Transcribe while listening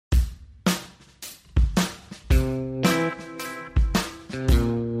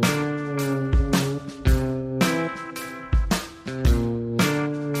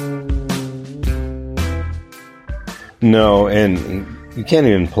No, and you can't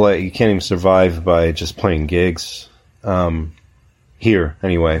even play. You can't even survive by just playing gigs. Here,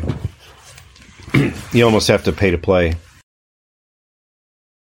 anyway, you almost have to pay to play.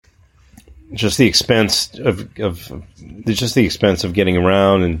 Just the expense of getting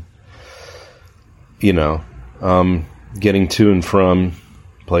around and getting to and from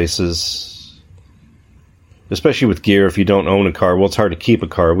places, especially with gear. If you don't own a car, well, it's hard to keep a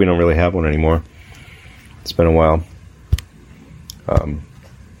car. We don't really have one anymore. It's been a while.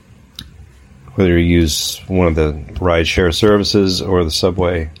 Whether you use one of the ride-share services or the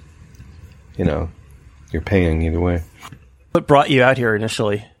subway, you're paying either way. What brought you out here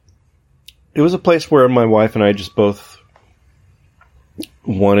initially? It was a place where my wife and I just both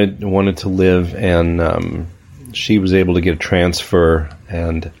wanted to live, and she was able to get a transfer,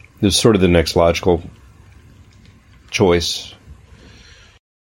 and it was sort of the next logical choice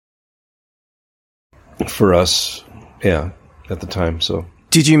for us, at the time. So,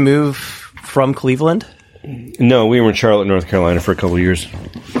 did you move from Cleveland? No, we were in Charlotte, North Carolina for a couple of years.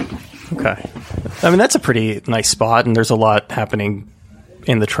 Okay. I mean, that's a pretty nice spot, and there's a lot happening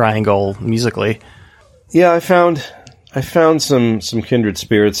in the Triangle musically. Yeah, I found some kindred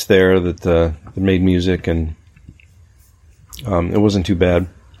spirits there that made music, and it wasn't too bad.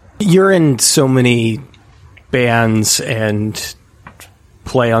 You're in so many bands and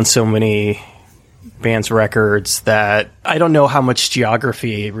play on so many bands' records that I don't know how much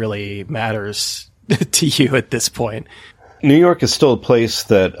geography really matters to you at this point. New York is still a place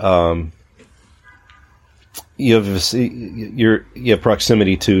that you have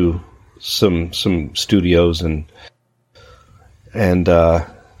proximity to some studios and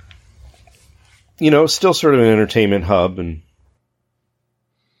still sort of an entertainment hub, and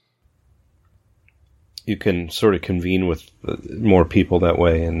you can sort of convene with more people that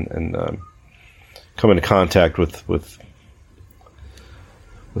way and come into contact with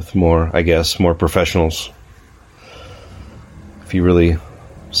more, I guess, more professionals if you really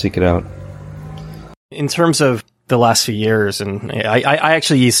seek it out. In terms of the last few years, and I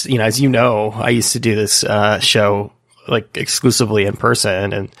actually used, as you know, I used to do this show like exclusively in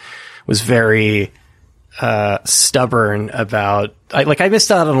person, and was very stubborn about. I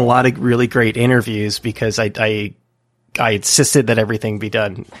missed out on a lot of really great interviews because I insisted that everything be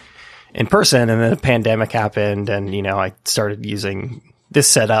done in person, and then a pandemic happened, and I started using this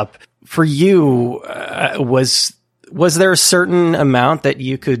setup. For you, was there a certain amount that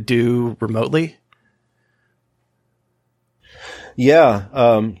you could do remotely? Yeah.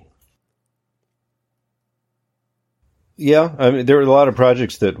 I mean, there are a lot of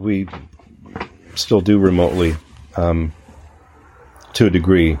projects that we still do remotely, to a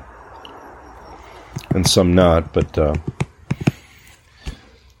degree, and some not, but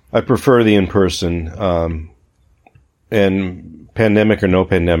I prefer the in-person, and pandemic or no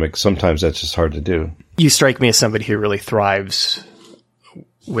pandemic, sometimes that's just hard to do. You strike me as somebody who really thrives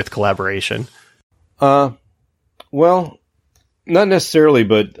with collaboration. Well, not necessarily,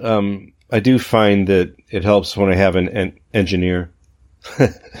 but I do find that it helps when I have an engineer.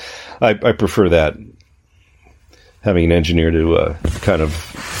 I prefer that, having an engineer to kind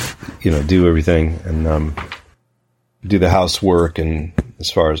of do everything and do the housework, and as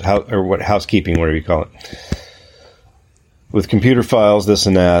far as housekeeping, whatever you call it, with computer files, this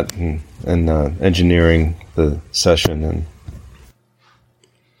and that, and engineering the session. And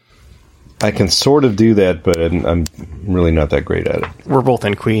I can sort of do that, but I'm really not that great at it. We're both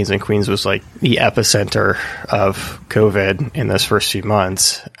in Queens, and Queens was like the epicenter of COVID in those first few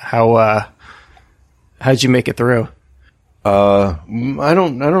months. How'd you make it through? I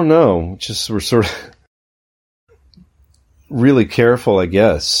don't know. Just we're sort of really careful, I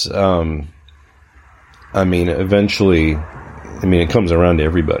guess. I mean, eventually, it comes around to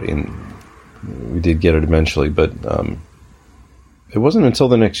everybody, and we did get it eventually, but it wasn't until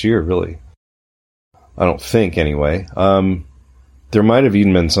the next year, really. I don't think, anyway. There might have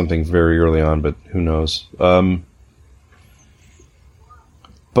even been something very early on, but who knows.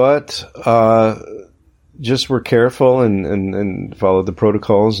 But just were careful and followed the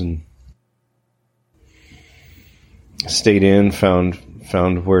protocols and stayed in, found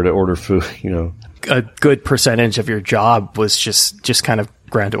where to order food, A good percentage of your job was just kind of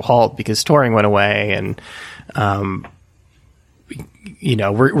ground to a halt because touring went away, and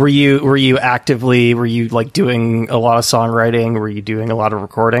were you actively like doing a lot of songwriting? Were you doing a lot of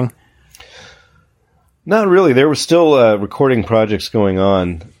recording? Not really. There were still recording projects going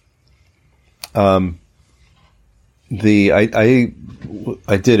on. I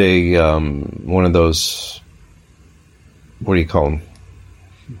did a one of those, what do you call them?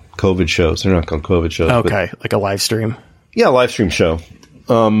 COVID shows. They're not called COVID shows. Okay, like a live stream. Yeah, live stream show.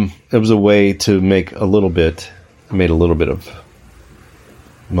 It was a way to make a little bit. I made a little bit of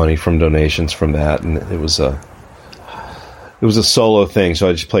money from donations from that, and it was a solo thing. So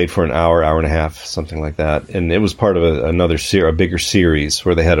I just played for an hour and a half, something like that, and it was part of a bigger series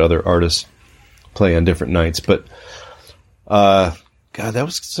where they had other artists play on different nights. But God, that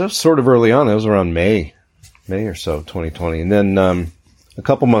was sort of early on. That was around May or so, 2020, and then a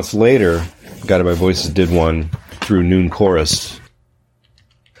couple months later, Guided by Voices did one through Noon Chorus.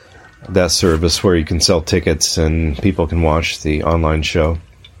 That service where you can sell tickets and people can watch the online show.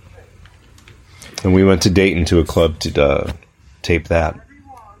 And we went to Dayton to a club to tape that.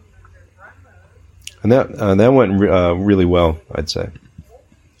 And that went really well, I'd say.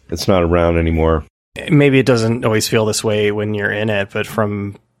 It's not around anymore. Maybe it doesn't always feel this way when you're in it, but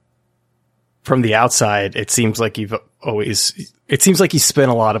from the outside, it seems like you spin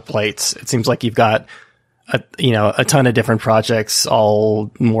a lot of plates. It seems like you've got a ton of different projects all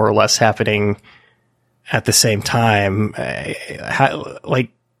more or less happening at the same time.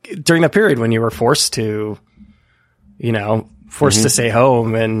 Like during that period when you were forced to stay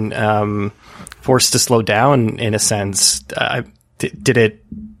home and forced to slow down in a sense, did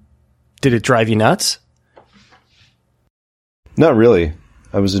it drive you nuts? Not really.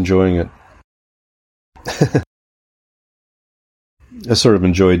 I was enjoying it. I sort of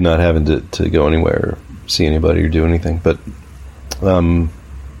enjoyed not having to go anywhere or see anybody or do anything. But, the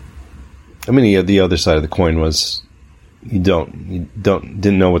other side of the coin was you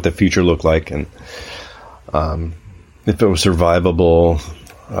didn't know what the future looked like, and if it was survivable,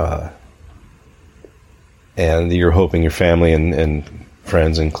 and you're hoping your family and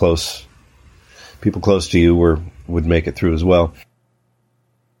friends and people close to you would make it through as well.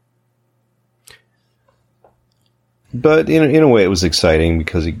 But in a way, it was exciting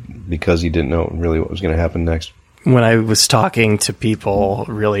because he didn't know really what was going to happen next. When I was talking to people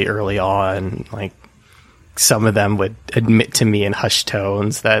really early on, like some of them would admit to me in hushed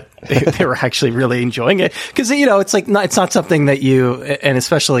tones that they were actually really enjoying it because it's not something that you, and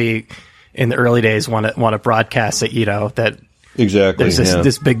especially in the early days, want to broadcast that that exactly there's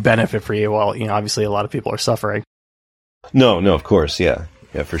this big benefit for you. Well, obviously a lot of people are suffering. No, of course, yeah,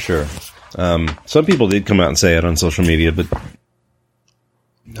 for sure. Some people did come out and say it on social media, but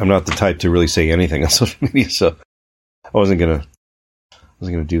I'm not the type to really say anything on social media, so I wasn't gonna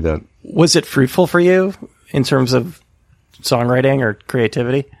do that. Was it fruitful for you in terms of songwriting or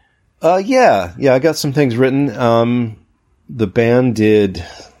creativity? Yeah, I got some things written. The band did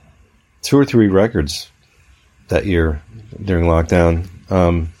 2 or 3 records that year during lockdown.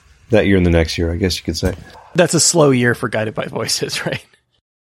 That year and the next year, I guess you could say. That's a slow year for Guided by Voices, right?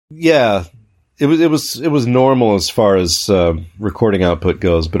 Yeah, it was normal as far as recording output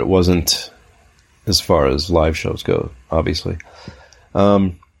goes, but it wasn't as far as live shows go, obviously.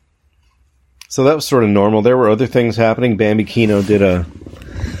 So that was sort of normal. There were other things happening. Bambi Kino did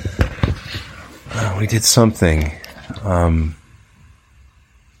we did something. Well,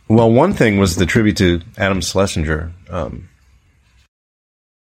 one thing was the tribute to Adam Schlesinger,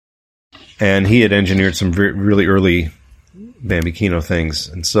 and he had engineered some really early Bambi Kino things,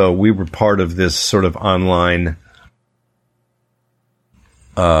 and so we were part of this sort of online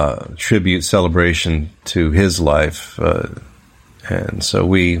tribute celebration to his life, and so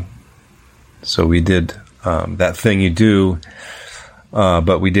we did that thing you do,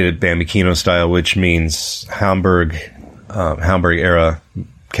 but we did it Bambi Kino style, which means Hamburg era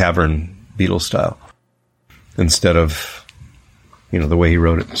cavern Beatles style, instead of the way he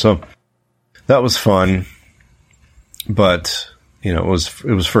wrote it. So that was fun. But it was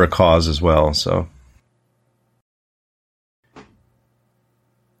for a cause as well. So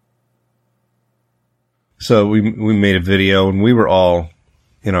we made a video, and we were all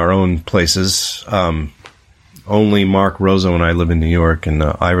in our own places. Only Mark, Rozo, and I live in New York, and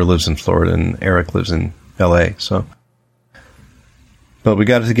Ira lives in Florida, and Eric lives in L.A. So, but we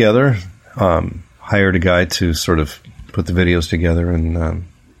got it together. Hired a guy to sort of put the videos together, and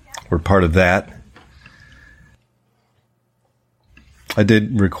we're part of that. I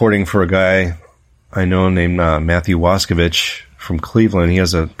did recording for a guy I know named Matthew Waskovich from Cleveland. He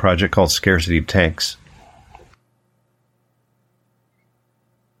has a project called Scarcity of Tanks.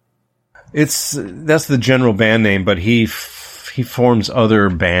 That's the general band name, but he forms other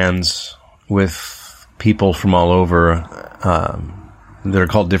bands with people from all over that are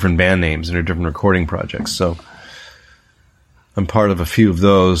called different band names and are different recording projects. So I'm part of a few of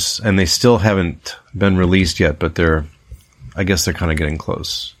those, and they still haven't been released yet, but I guess they're kind of getting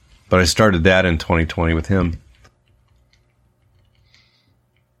close. But I started that in 2020 with him.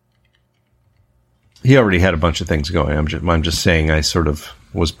 he already had a bunch of things going. I'm just saying I sort of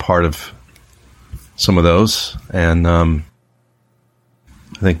was part of some of those, and I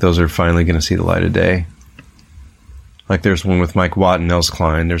think those are finally going to see the light of day. Like there's one with Mike Watt and Nels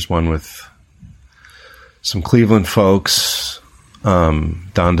Cline. There's one with some Cleveland folks,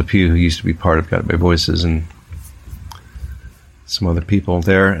 Don DePew, who used to be part of Guided by Voices, and some other people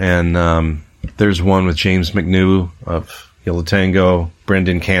there. And there's one with James McNew of Yellow Tango,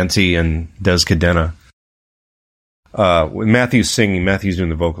 Brendan Canty, and Des Cadena. With Matthew's singing, Matthew's doing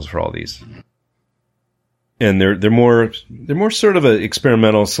the vocals for all these. And they're more sort of an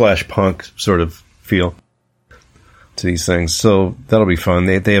experimental / punk sort of feel to these things. So that'll be fun.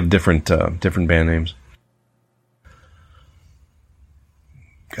 They have different band names.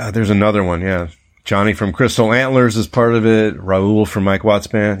 God, there's another one, yeah. Johnny from Crystal Antlers is part of it. Raul from Mike Watt's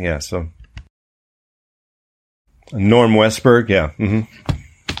band, yeah. So Norm Westberg, yeah. Mm-hmm.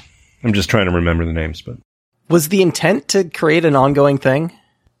 I'm just trying to remember the names, but was the intent to create an ongoing thing?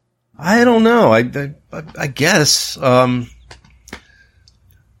 I don't know. I guess I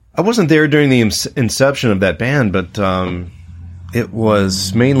wasn't there during the inception of that band, but it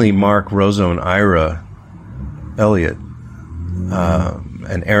was mainly Mark, Rozo, and Ira Elliott,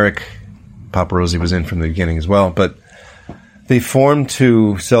 and Eric Paparosi was in from the beginning as well. But they formed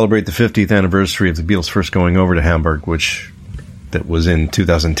to celebrate the 50th anniversary of the Beatles first going over to Hamburg, that was in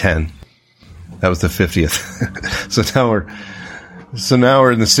 2010. That was the 50th. So now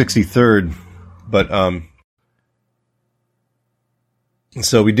we're in the 63rd. But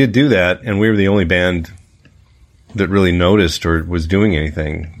so we did do that, and we were the only band that really noticed or was doing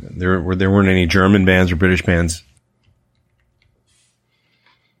anything. There weren't any German bands or British bands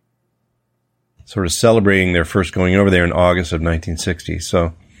sort of celebrating their first going over there in August of 1960.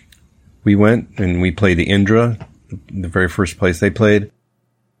 So we went and we played the Indra, the very first place they played.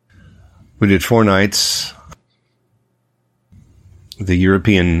 We did 4 nights. The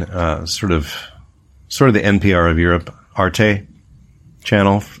European sort of the NPR of Europe, Arte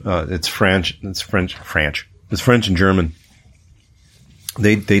channel. It's French. It's French and German.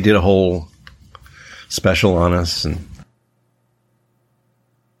 They did a whole special on us, and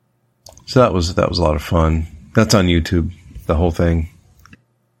so that was a lot of fun. That's on YouTube, the whole thing.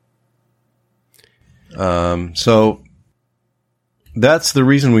 So that's the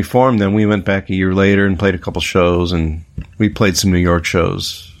reason we formed them. We went back a year later and played a couple shows, and we played some New York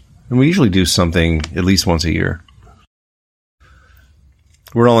shows. And we usually do something at least once a year.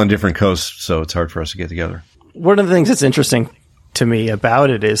 We're all on different coasts, so it's hard for us to get together. One of the things that's interesting to me about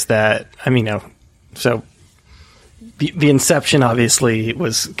it is that, so the inception obviously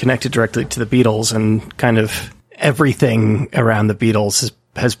was connected directly to the Beatles, and kind of everything around the Beatles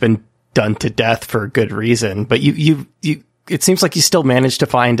has been done to death for a good reason. But you it seems like you still managed to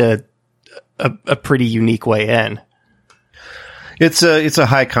find a pretty unique way in. It's a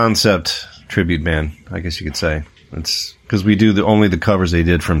high concept tribute band, I guess you could say. It's because we do only the covers they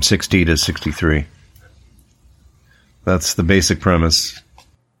did from 60 to 63. That's the basic premise.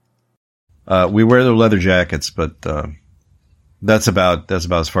 We wear the leather jackets, but that's about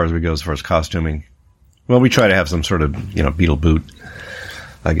as far as we go as far as costuming. Well, we try to have some sort of Beatle boot,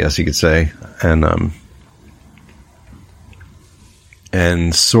 I guess you could say,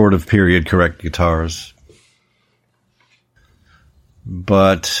 and sort of period correct guitars.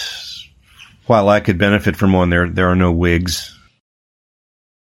 But while I could benefit from one, there are no wigs,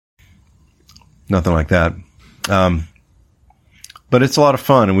 nothing like that. But it's a lot of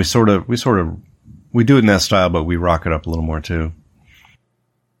fun, and we do it in that style, but we rock it up a little more too.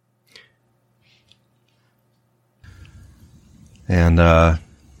 And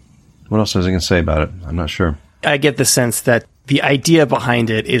what else was I going to say about it? I'm not sure. I get the sense that the idea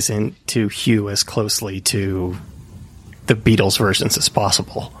behind it isn't to hew as closely to the Beatles versions as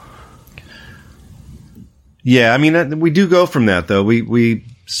possible. Yeah, we do go from that, though. We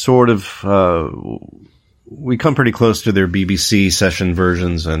sort of we come pretty close to their BBC session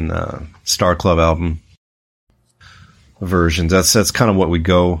versions and Star Club album versions. That's kind of what we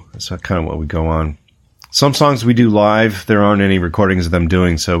go. That's kind of what we go on. Some songs we do live. There aren't any recordings of them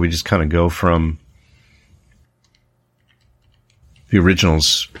doing, so we just kind of go from the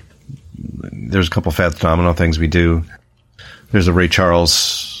originals. There's a couple Fats Domino things we do. There's a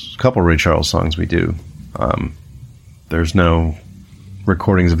couple Ray Charles songs we do. There's no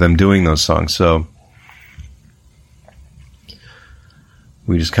recordings of them doing those songs, so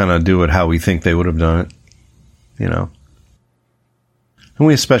we just kind of do it how we think they would have done it, And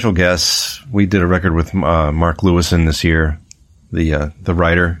we have special guests. We did a record with Mark Lewison this year, the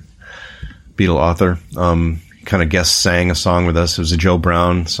writer, Beatle author. Kind of guest sang a song with us. It was a Joe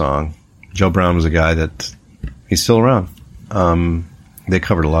Brown song, Joe Brown was a guy that he's still around. They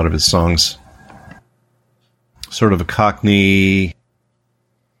covered a lot of his songs. Sort of a Cockney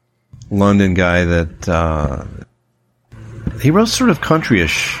London guy that he wrote sort of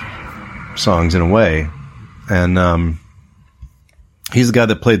countryish songs in a way. And he's the guy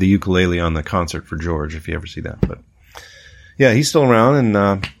that played the ukulele on the Concert for George, if you ever see that. But yeah, he's still around,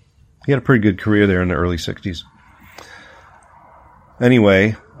 and he had a pretty good career there in the early 60s.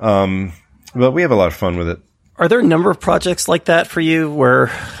 Anyway, but we have a lot of fun with it. Are there a number of projects like that for you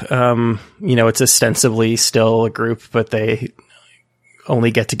where, it's ostensibly still a group, but they only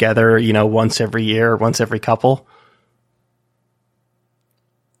get together, once every year, once every couple?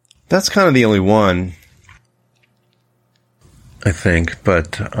 That's kind of the only one, I think,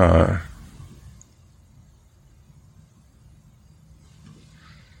 but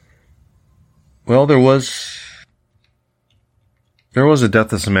well, there was a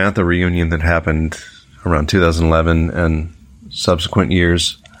Death of Samantha reunion that happened around 2011 and subsequent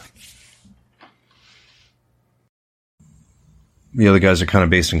years. The other guys are kind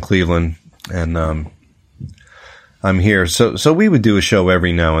of based in Cleveland, and I'm here. So we would do a show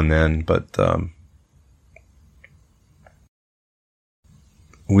every now and then, but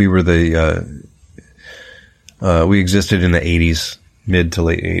we were we existed in the 80s, mid to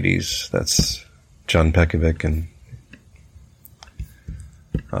late 80s. That's John Pekovic, and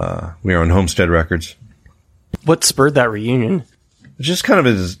we are on Homestead Records. What spurred that reunion? Just kind of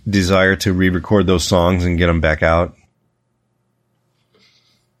a desire to re-record those songs and get them back out.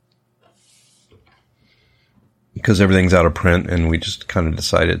 Because everything's out of print, and we just kind of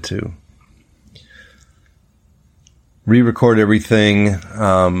decided to re-record everything,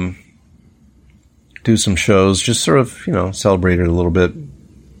 do some shows, just sort of, celebrate it a little bit.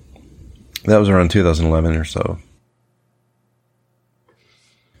 That was around 2011 or so.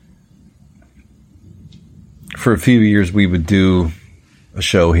 For a few years, we would do a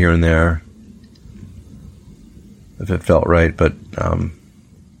show here and there if it felt right. But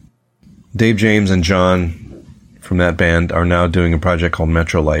Dave James and John from that band are now doing a project called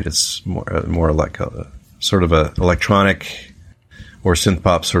Metrolight. It's more like a sort of a electronic or synth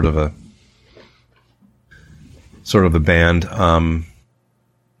pop sort of a band. I'll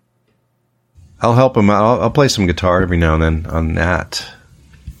help them out. I'll play some guitar every now and then on that.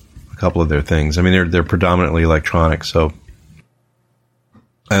 Couple of their things. I mean, they're predominantly electronic, so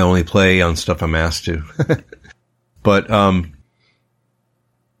I only play on stuff I'm asked to. But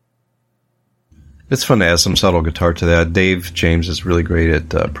it's fun to add some subtle guitar to that. Dave James is really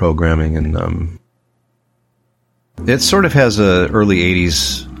great at programming, and it sort of has a early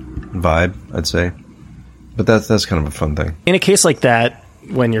 80s vibe, I'd say. But that's kind of a fun thing. In a case like that,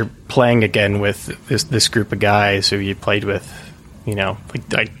 when you're playing again with this group of guys who you played with,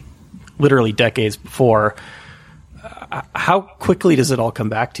 like literally decades before, how quickly does it all come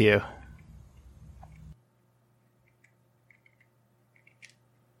back to you?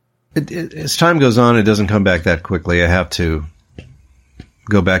 As time goes on, it doesn't come back that quickly. I have to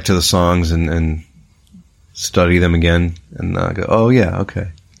go back to the songs and study them again and go, oh yeah,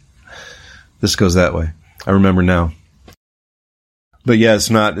 okay, this goes that way. I remember now. But yeah, it's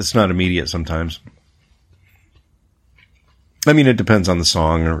not immediate sometimes. I mean, it depends on the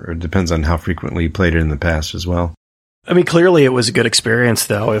song, or it depends on how frequently you played it in the past as well. I mean, clearly it was a good experience,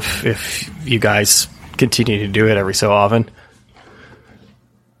 though, if you guys continue to do it every so often.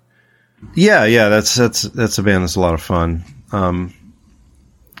 Yeah, that's a band that's a lot of fun.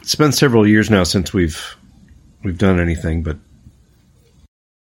 It's been several years now since we've done anything, but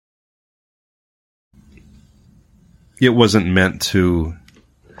it wasn't meant to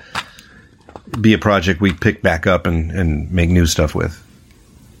be a project we pick back up and make new stuff with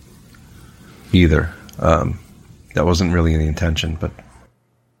either. That wasn't really the intention, but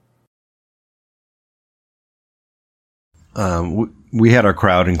we had our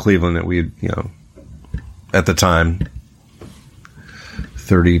crowd in Cleveland that we, at the time,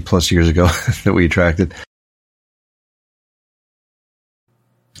 30 plus years ago, that we attracted.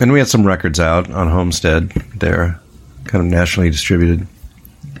 And we had some records out on Homestead there, kind of nationally distributed.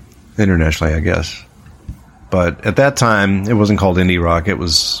 Internationally, I guess. But at that time, it wasn't called indie rock. It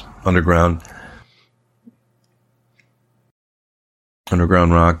was underground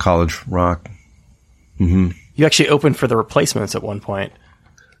rock, college rock. Mm-hmm. You actually opened for the Replacements at one point.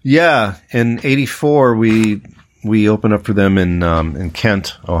 Yeah. In '84, we opened up for them in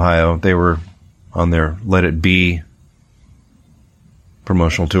Kent, Ohio. They were on their Let It Be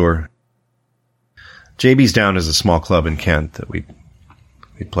promotional tour. JB's Down is a small club in Kent that we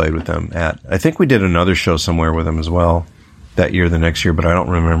played with them at. I think we did another show somewhere with them as well. that year, the next year, but I don't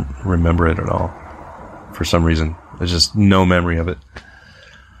remember it at all for some reason. There's just no memory of it.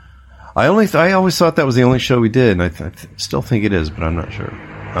 I always thought that was the only show we did, and I still think it is, but I'm not sure.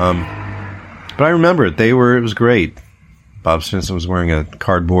 But I remember it. It was great. Bob Stinson was wearing a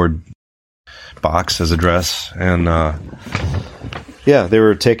cardboard box as a dress, and they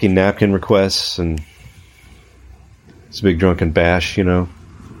were taking napkin requests, and it's a big drunken bash,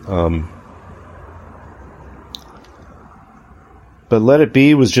 But Let It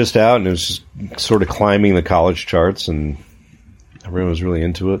Be was just out, and it was just sort of climbing the college charts, and everyone was really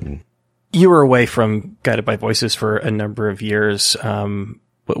into it. And you were away from Guided by Voices for a number of years.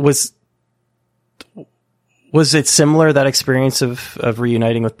 Was it similar, that experience of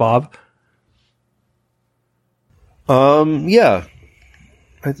reuniting with Bob? Yeah,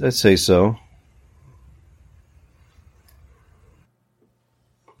 I'd say so.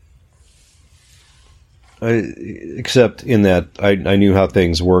 Except in that I knew how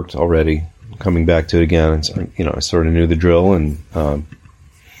things worked already. Coming back to it again, and so, I sort of knew the drill, and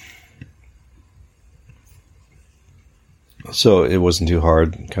so it wasn't too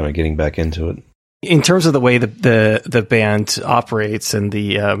hard, kind of getting back into it. In terms of the way the band operates and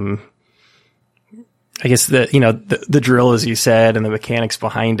the I guess the drill, as you said, and the mechanics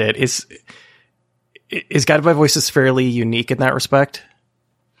behind it, is Guided by Voices fairly unique in that respect?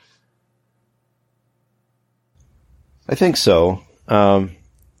 I think so.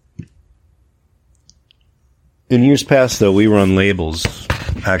 In years past, though, we were on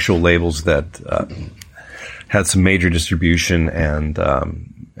actual labels that had some major distribution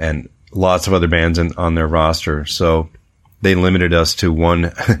and lots of other bands on their roster. So they limited us to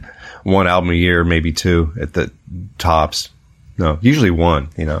one album a year, maybe two at the tops. No, usually one,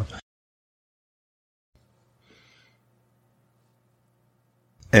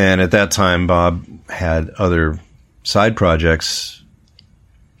 And at that time, Bob had other side projects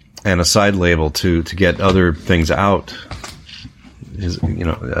and a side label to get other things out.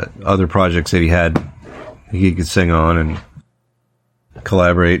 Other projects that he could sing on and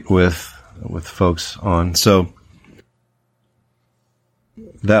collaborate with folks on. So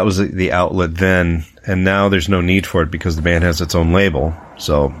that was the outlet then, and now there's no need for it because the band has its own label.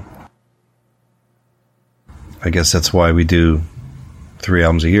 So I guess that's why we do 3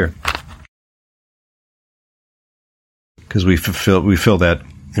 albums a year. Because we fill that,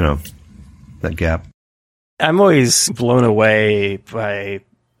 that gap. I'm always blown away by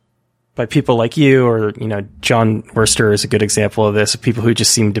people like you, or John Worster is a good example of this. People who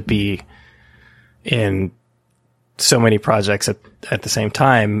just seem to be in so many projects at the same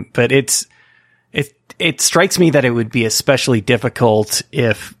time. But it strikes me that it would be especially difficult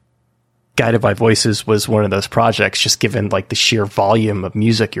if Guided by Voices was one of those projects, just given like the sheer volume of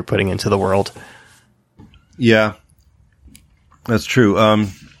music you're putting into the world. Yeah. That's true.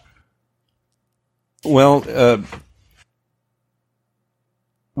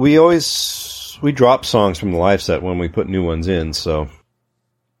 We drop songs from the live set when we put new ones in. So,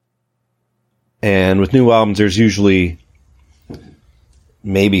 and with new albums, there's usually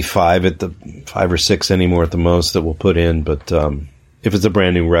maybe 5 or 6 anymore at the most that we'll put in. But if it's a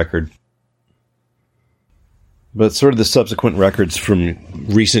brand new record, but sort of the subsequent records from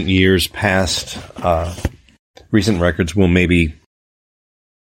recent years past. Recent records those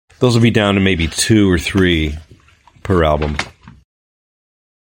will be down to maybe 2 or 3 per album.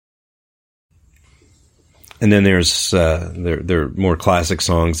 And then there's there are more classic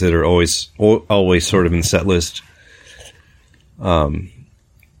songs that are always sort of in set list. So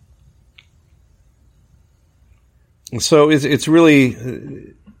it's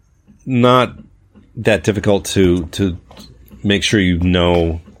really not that difficult to make sure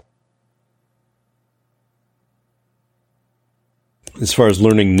as far as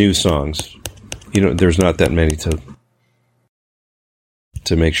learning new songs, there's not that many to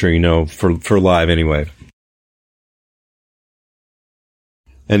make sure for live anyway.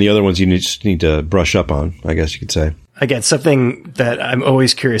 And the other ones you just need to brush up on, I guess you could say. Again, something that I'm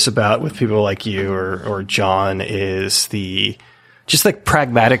always curious about with people like you or John is just the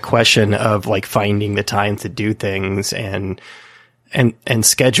pragmatic question of like finding the time to do things and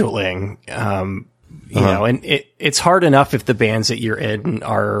scheduling. And it's hard enough if the bands that you're in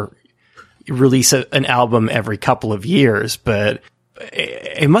release an album every couple of years, but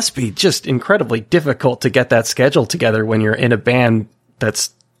it must be just incredibly difficult to get that schedule together when you're in a band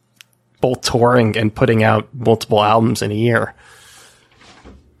that's both touring and putting out multiple albums in a year.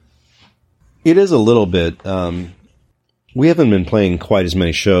 It is a little bit. We haven't been playing quite as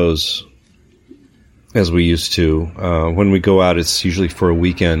many shows as we used to. When we go out, it's usually for a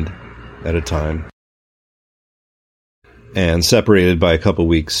weekend at a time. and separated by a couple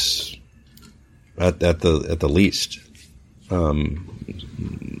weeks at the least.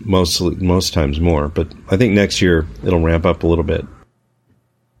 Most times more, but I think next year it'll ramp up a little bit.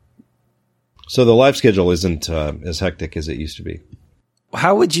 So the live schedule isn't as hectic as it used to be.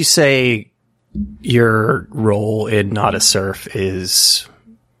 How would you say your role in Not a Surf is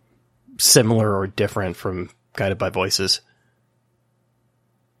similar or different from Guided by Voices?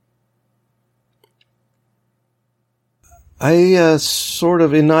 I sort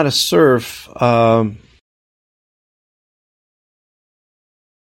of, in Not a Surf,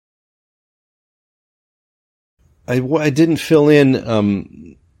 I didn't fill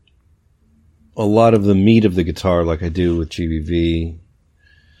in a lot of the meat of the guitar like I do with GBV.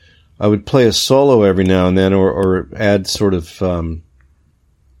 I would play a solo every now and then, or add sort of. I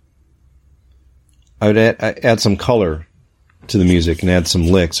would add some color to the music and add some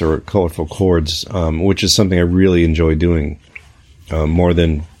licks or colorful chords, which is something I really enjoy doing more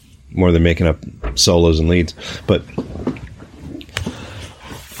than making up solos and leads.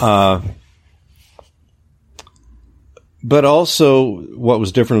 But also, what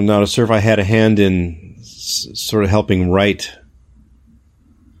was different with Not a Surf, I had a hand in sort of helping write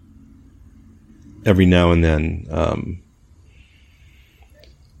every now and then.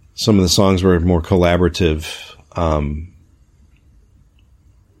 Some of the songs were more collaborative,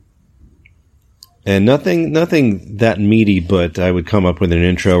 and nothing that meaty. But I would come up with an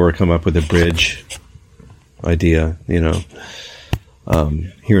intro or come up with a bridge idea, here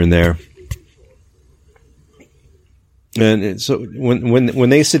and there. And so when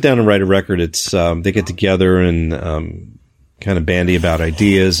they sit down and write a record, it's they get together and kind of bandy about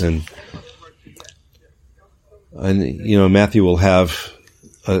ideas, and Matthew will have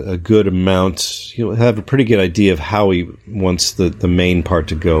a good amount. He'll have a pretty good idea of how he wants the main part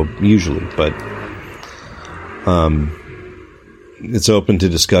to go usually, but it's open to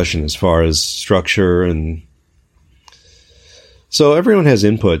discussion as far as structure, and so everyone has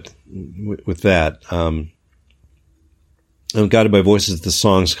input with that. Guided by Voices, the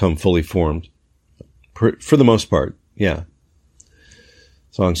songs come fully formed. For the most part, yeah.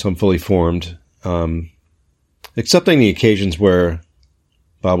 Songs come fully formed. Excepting the occasions where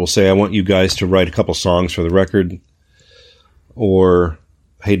Bob will say, I want you guys to write a couple songs for the record. Or,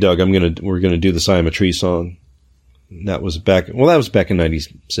 hey Doug, we're gonna do the I Am a Tree song. That was back in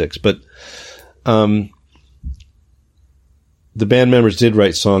 96. But the band members did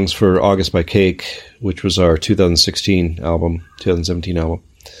write songs for August by Cake, which was our 2017 album.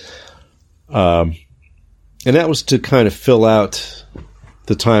 And that was to kind of fill out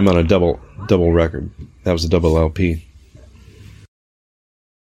the time on a double record. That was a double LP.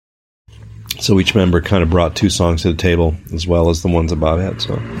 So each member kind of brought two songs to the table, as well as the ones that Bob had.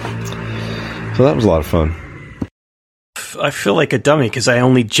 So that was a lot of fun. I feel like a dummy because I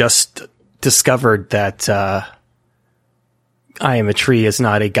only just discovered that I Am a Tree is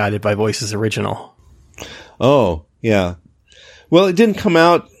not a Guided by Voices original. Oh, yeah. Well, it didn't come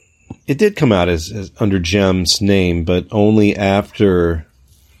out. It did come out as under Jem's name, but only after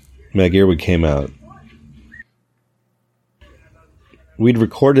Meg Earwig came out. We'd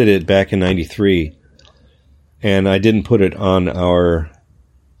recorded it back in 93, and I didn't put it on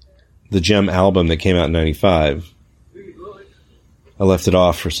the Gem album that came out in 95. I left it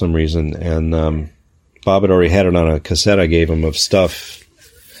off for some reason, and Bob had already had it on a cassette I gave him of stuff.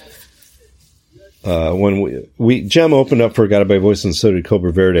 When Gem opened up for Guided by Voices, and so did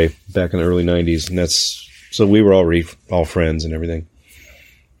Cobra Verde back in the early 90s, and so we were already all friends and everything.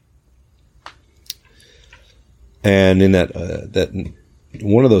 And in that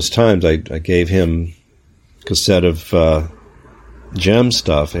one of those times, I gave him a cassette of Gem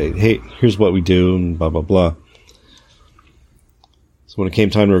stuff. Hey, here's what we do, and blah, blah, blah. So when it came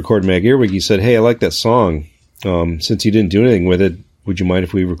time to record Meg Earwig, he said, hey, I like that song. Since you didn't do anything with it, would you mind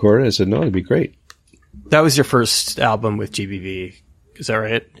if we record it? I said, no, it'd be great. That was your first album with GBV, is that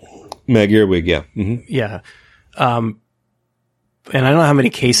right? Meg Earwig, yeah. Mm-hmm. Yeah. And I don't know how many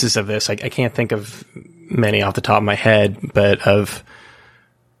cases of this, I can't think of many off the top of my head, but of,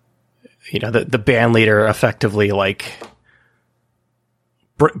 the band leader effectively like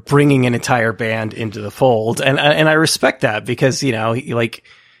bringing an entire band into the fold. And I respect that because, there's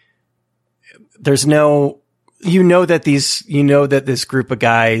no, that this group of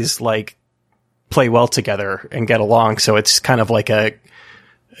guys like play well together and get along. So it's kind of like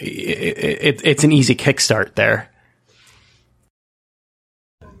it's an easy kickstart there.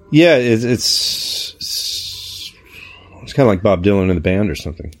 Yeah. It's kind of like Bob Dylan in the band or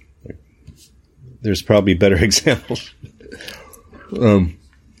something. There's probably better examples. I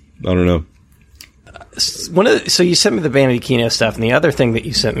don't know. So you sent me the Bambi Kino stuff, and the other thing that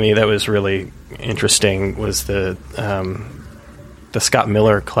you sent me that was really interesting was the Scott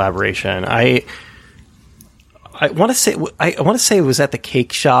Miller collaboration. I want to say it was at the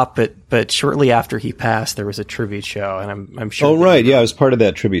Cake Shop, but shortly after he passed, there was a tribute show, and I'm sure. Oh right, yeah, I was part of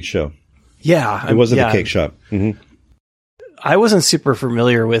that tribute show. Yeah, it was at the Cake Shop. Mm-hmm. I wasn't super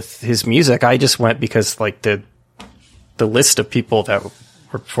familiar with his music. I just went because like the list of people that were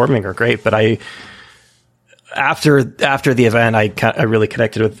performing are great, but after the event, I really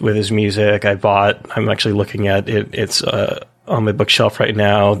connected with his music. I'm actually looking at it. It's on my bookshelf right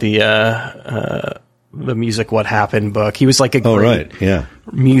now. The music What Happened book. He was like a great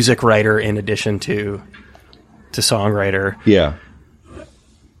music writer in addition to songwriter. Yeah.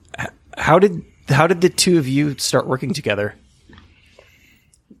 How did the two of you start working together?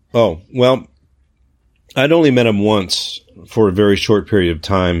 Oh, well, I'd only met him once for a very short period of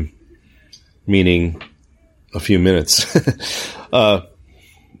time, meaning a few minutes. My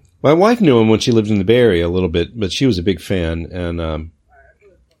wife knew him when she lived in the Bay Area a little bit, but she was a big fan. And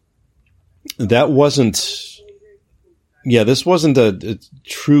this wasn't a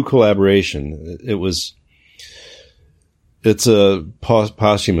true collaboration. It's a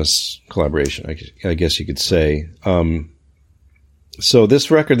posthumous collaboration, I guess you could say. So this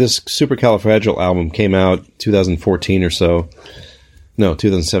record, this Supercalifragilistic album came out 2014 or so. No,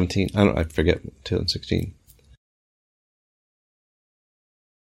 2017. I forget, 2016.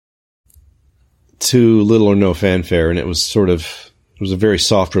 To little or no fanfare, and it was a very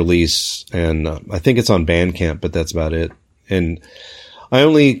soft release, and I think it's on Bandcamp, but that's about it. And I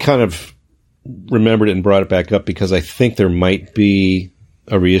only kind of remembered it and brought it back up because I think there might be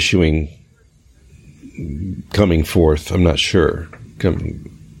a reissuing coming forth. I'm not sure.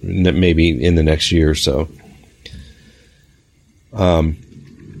 Maybe in the next year or so.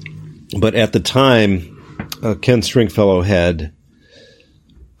 But at the time, Ken Stringfellow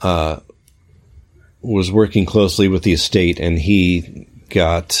was working closely with the estate, and he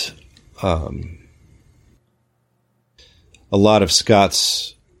got a lot of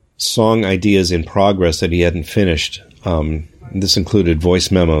Scott's song ideas in progress that he hadn't finished. This included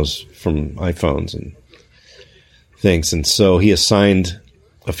voice memos from iPhones and things, and so he assigned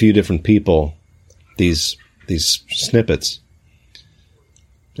a few different people these snippets,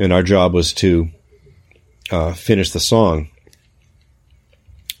 and our job was to finish the song.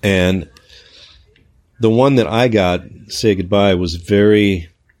 And the one that I got, Say Goodbye, was very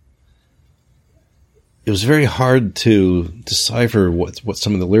hard to decipher what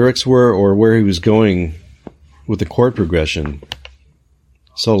some of the lyrics were or where he was going with the chord progression.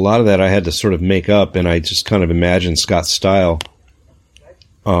 So a lot of that I had to sort of make up, and I just kind of imagined Scott's style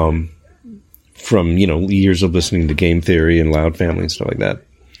from, years of listening to Game Theory and Loud Family and stuff like that,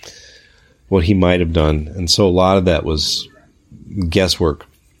 what he might have done. And so a lot of that was guesswork,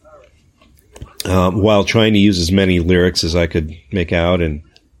 while trying to use as many lyrics as I could make out and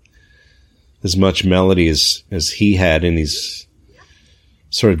as much melody as he had in these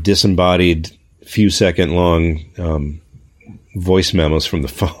sort of disembodied, few-second long voice memos from the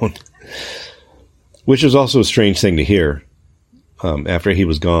phone, which was also a strange thing to hear after he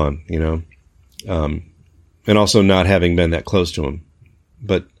was gone, and also not having been that close to him.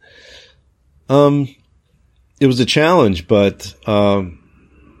 But it was a challenge, but I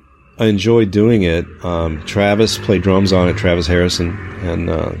enjoyed doing it. Travis played drums on it, Travis Harrison,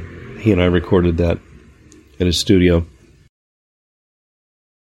 and he and I recorded that at his studio.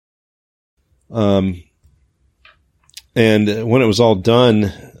 And when it was all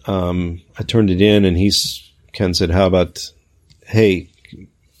done, I turned it in, and Ken said, "How about, hey,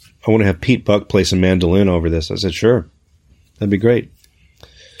 I want to have Pete Buck play some mandolin over this." I said, "Sure, that'd be great."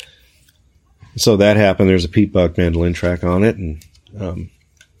 So that happened. There's a Pete Buck mandolin track on it, and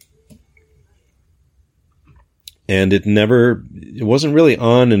it wasn't really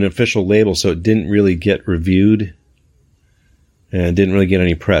on an official label, so it didn't really get reviewed and didn't really get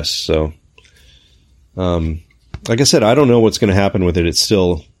any press. So, like I said, I don't know what's going to happen with it. It's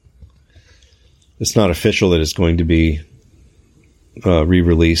not official that it's going to be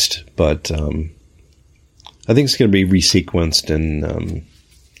re-released, but I think it's going to be resequenced and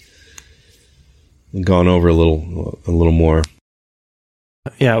gone over a little more.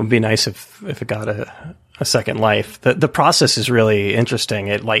 Yeah, it would be nice if it got a second life. The process is really interesting.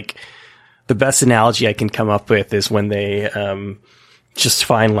 The best analogy I can come up with is when they just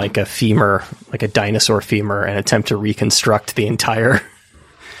find like a femur, like a dinosaur femur, and attempt to reconstruct the entire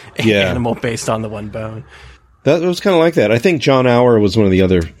animal based on the one bone. That was kind of like that. I think John Auer was one of the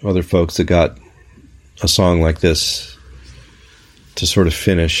other folks that got a song like this to sort of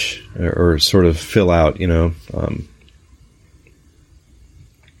finish or sort of fill out, you know.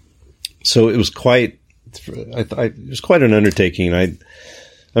 So it was quite an undertaking. I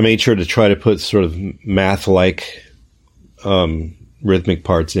made sure to try to put sort of math-like rhythmic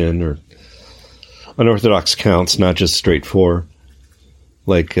parts in, or unorthodox counts, not just straight 4,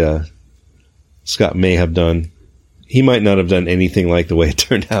 like Scott may have done. He might not have done anything like the way it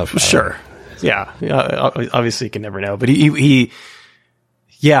turned out. Sure. Yeah. Obviously, you can never know. But he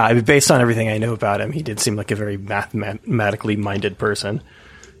I mean, based on everything I know about him, he did seem like a very mathematically minded person.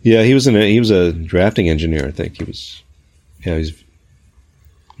 Yeah, he was a drafting engineer, I think. He's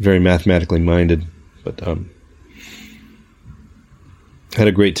very mathematically minded, but had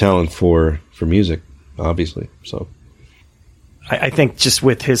a great talent for music, obviously. So I think just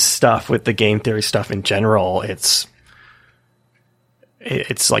with his stuff, with the game theory stuff in general, it's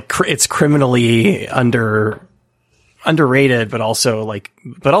criminally underrated, but also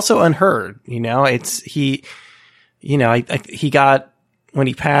unheard. You know, he got, when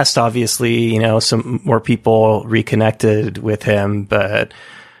he passed, obviously, you know, some more people reconnected with him, but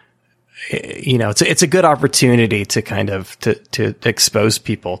you know, it's a good opportunity to kind of to expose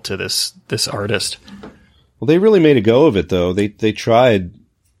people to this artist. Well, they really made a go of it, though. They tried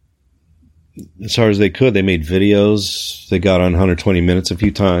as hard as they could. They made videos. They got on 120 Minutes a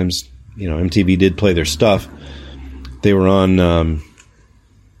few times. You know, MTV did play their stuff. They were on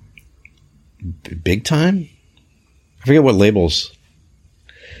Big Time? I forget what labels.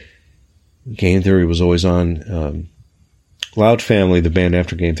 Game Theory was always on. Loud Family, the band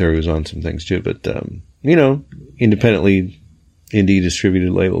after Game Theory, was on some things too. But, you know, independently, indie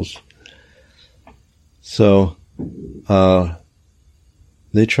distributed labels. So,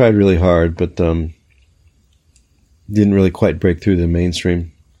 they tried really hard, but didn't really quite break through the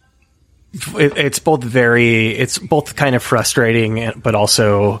mainstream. It's both kind of frustrating, but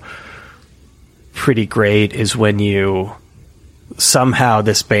also pretty great is when you somehow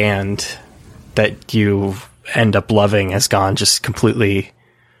this band that you end up loving has gone just completely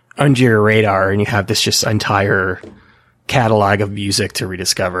under your radar, and you have this just entire catalog of music to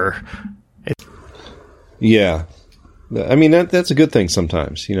rediscover. Yeah. I mean, that's a good thing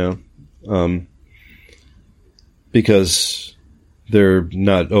sometimes, you know, because they're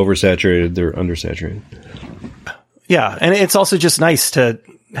not oversaturated, they're undersaturated. Yeah. And it's also just nice to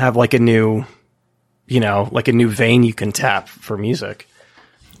have like a new vein you can tap for music.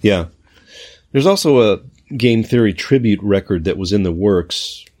 Yeah. There's also a Game Theory tribute record that was in the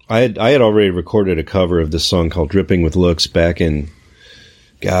works. I had already recorded a cover of this song called Dripping with Looks back in,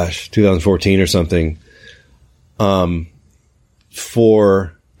 2014 or something,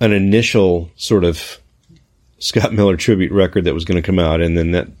 for an initial sort of Scott Miller tribute record that was going to come out, and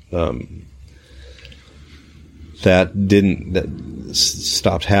then that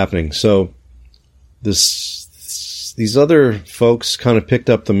stopped happening. So these other folks kind of picked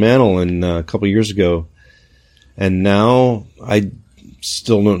up the mantle a couple of years ago, and now I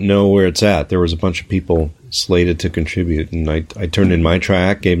still don't know where it's at. There was a bunch of people slated to contribute, and I turned in my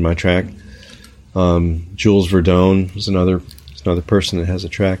track, gave my track. Jules Verdone was another person that has a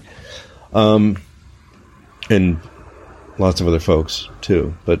track, and lots of other folks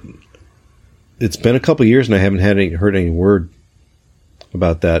too. But it's been a couple of years, and I haven't heard any word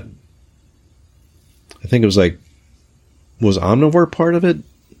about that. I think it was was Omnivore part of it?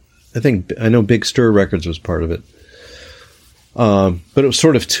 I know Big Stir Records was part of it. But it was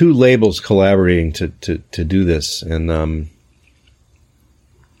sort of two labels collaborating to do this, and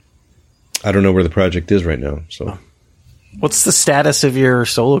I don't know where the project is right now. So, what's the status of your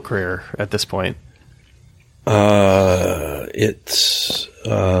solo career at this point? It's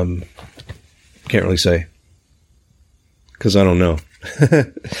can't really say because I don't know.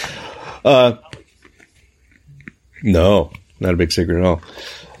 No, not a big secret at all.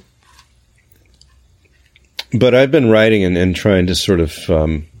 But I've been writing and trying to sort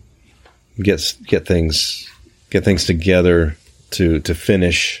of get things together to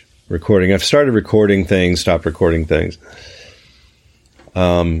finish recording. I've started recording things, stopped recording things.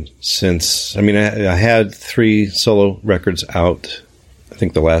 Since I had 3 solo records out. I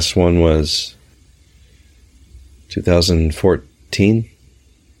think the last one was 2014,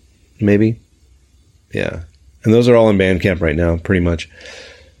 maybe. Yeah. And those are all in Bandcamp right now, pretty much.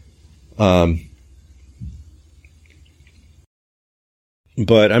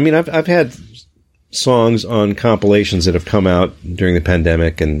 But I mean, I've had songs on compilations that have come out during the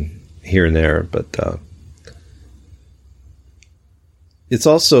pandemic and here and there, but it's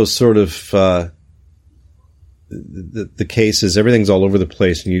also sort of the case is everything's all over the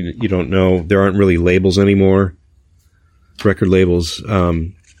place, and you don't know. There aren't really labels anymore. record labels.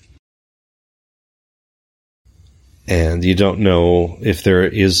 And you don't know if there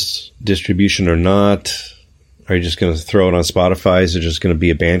is distribution or not. Are you just going to throw it on Spotify? Is it just going to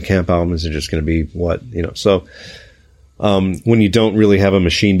be a Bandcamp album? Is it just going to be what? So when you don't really have a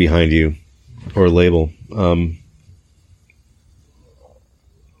machine behind you or a label,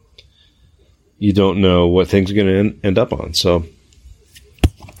 you don't know what things are going to end up on. So,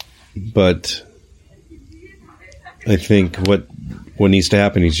 but I think what needs to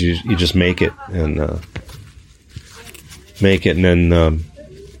happen is you just make it and then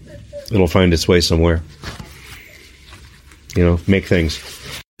it'll find its way somewhere. Make things.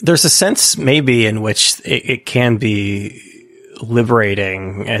 There's a sense maybe in which it can be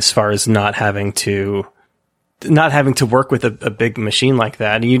liberating as far as not having to work with a big machine like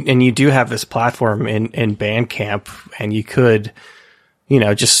that. And you do have this platform in Bandcamp, and you could,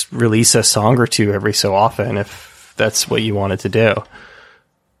 just release a song or two every so often if that's what you wanted to do.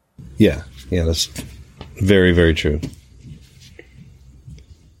 Yeah, that's very, very true.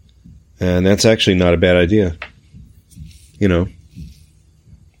 And that's actually not a bad idea.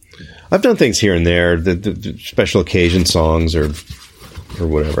 I've done things here and there, the special occasion songs or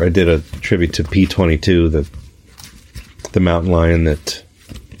whatever. I did a tribute to P22, the mountain lion that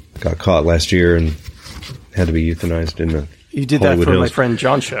got caught last year and had to be euthanized in the You did Hollywood that for Hills. my friend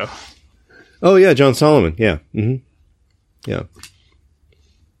John's show. Oh yeah, John Solomon. Yeah. Mm-hmm. Yeah.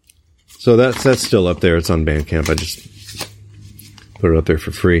 So that's still up there. It's on Bandcamp. I just put it up there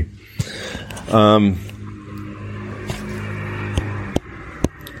for free.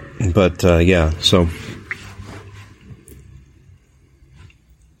 But yeah, so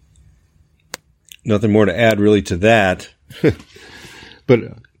nothing more to add really to that. But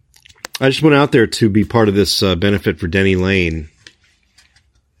I just went out there to be part of this benefit for Denny Lane.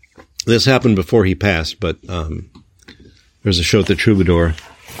 This happened before he passed, but there's a show at the Troubadour,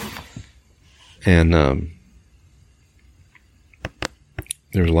 and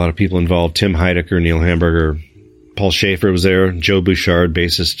there was a lot of people involved. Tim Heidecker, Neil Hamburger, Paul Schaefer was there. Joe Bouchard,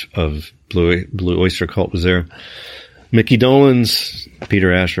 bassist of Blue Oyster Cult, was there. Mickey Dolenz,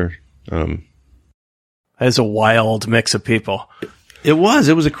 Peter Asher. That is a wild mix of people. It was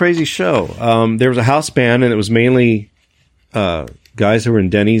a crazy show. There was a house band, and it was mainly guys who were in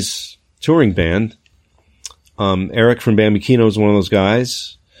Denny's touring band. Eric from Bambi Kino was one of those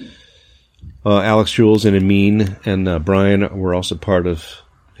guys. Alex Jules and Amin and Brian were also part of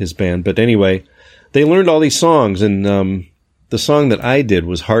his band. But anyway, they learned all these songs, and the song that I did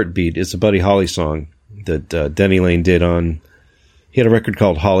was Heartbeat. It's a Buddy Holly song that Denny Lane did on... He had a record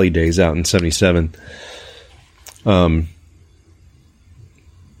called Holly Days out in 1977.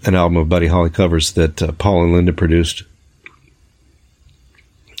 An album of Buddy Holly covers that Paul and Linda produced.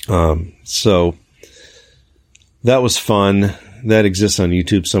 So that was fun. That exists on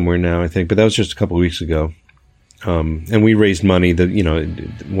YouTube somewhere now, I think, but that was just a couple of weeks ago. And we raised money that,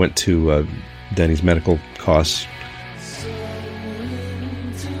 it went to Denny's medical costs